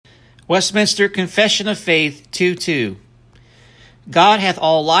Westminster Confession of Faith 2:2. God hath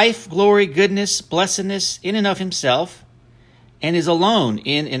all life, glory, goodness, blessedness in and of himself, and is alone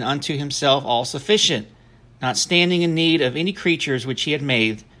in and unto himself all sufficient, not standing in need of any creatures which he had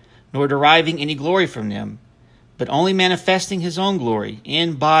made, nor deriving any glory from them, but only manifesting his own glory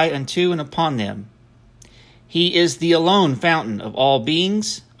in, by, unto, and upon them. He is the alone fountain of all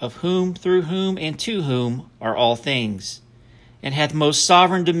beings, of whom, through whom, and to whom are all things, and hath most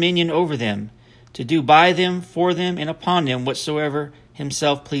sovereign dominion over them, to do by them, for them, and upon them whatsoever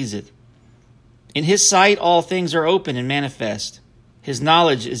himself pleaseth. In his sight all things are open and manifest. His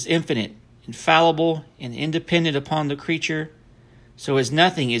knowledge is infinite, infallible, and independent upon the creature, so as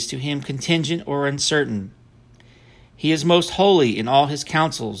nothing is to him contingent or uncertain. He is most holy in all his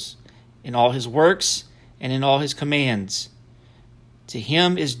counsels, in all his works, and in all his commands. To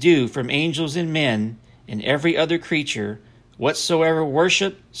him is due from angels and men and every other creature whatsoever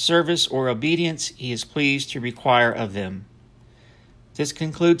worship, service, or obedience he is pleased to require of them. This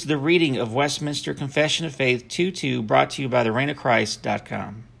concludes the reading of Westminster Confession of Faith 2:2, brought to you by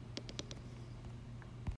thereignofchrist.com.